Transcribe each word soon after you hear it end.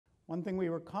One thing we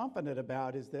were confident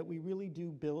about is that we really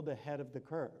do build ahead of the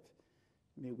curve.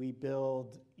 I mean, we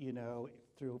build,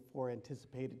 for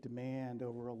anticipated demand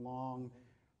over a long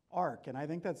arc. And I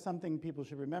think that's something people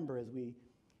should remember as we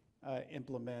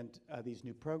implement these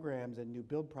new programs and new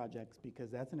build projects,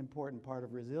 because that's an important part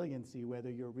of resiliency,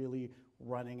 whether you're really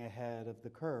running ahead of the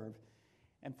curve.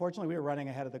 And fortunately, we were running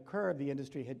ahead of the curve. The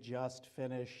industry had just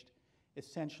finished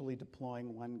essentially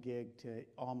deploying 1 gig to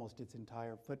almost its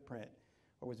entire footprint,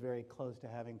 or was very close to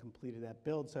having completed that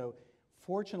build. So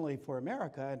fortunately for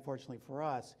America, and fortunately for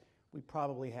us, we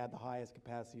probably had the highest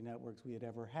capacity networks we had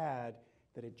ever had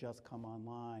that had just come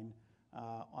online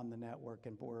on the network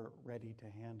and were ready to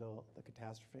handle the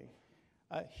catastrophe.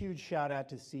 A huge shout out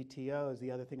to CTOs. The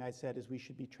other thing I said is we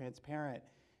should be transparent.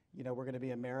 We're going to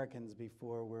be Americans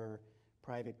before we're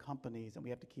private companies, and we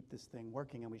have to keep this thing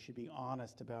working, and we should be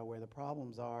honest about where the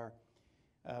problems are.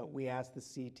 We asked the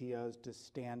CTOs to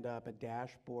stand up a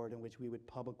dashboard in which we would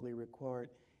publicly record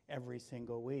every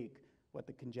single week what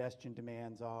the congestion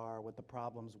demands are, what the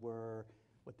problems were,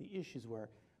 what the issues were.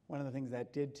 One of the things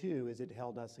that did too is it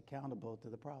held us accountable to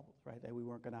the problems, right? That we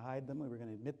weren't going to hide them, we were going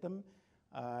to admit them,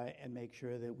 and make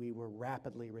sure that we were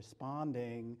rapidly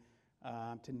responding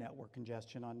to network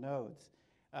congestion on nodes.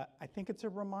 I think it's a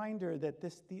reminder that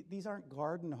these aren't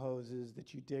garden hoses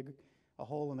that you dig a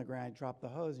hole in the ground, drop the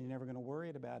hose, and you're never going to worry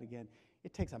about again.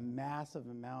 It takes a massive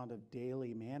amount of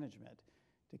daily management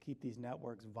to keep these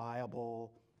networks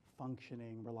viable,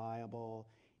 functioning, reliable,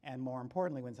 and more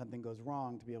importantly, when something goes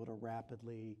wrong, to be able to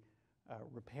rapidly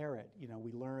repair it.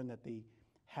 We learned that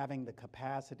having the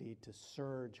capacity to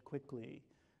surge quickly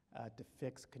to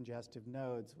fix congestive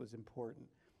nodes was important.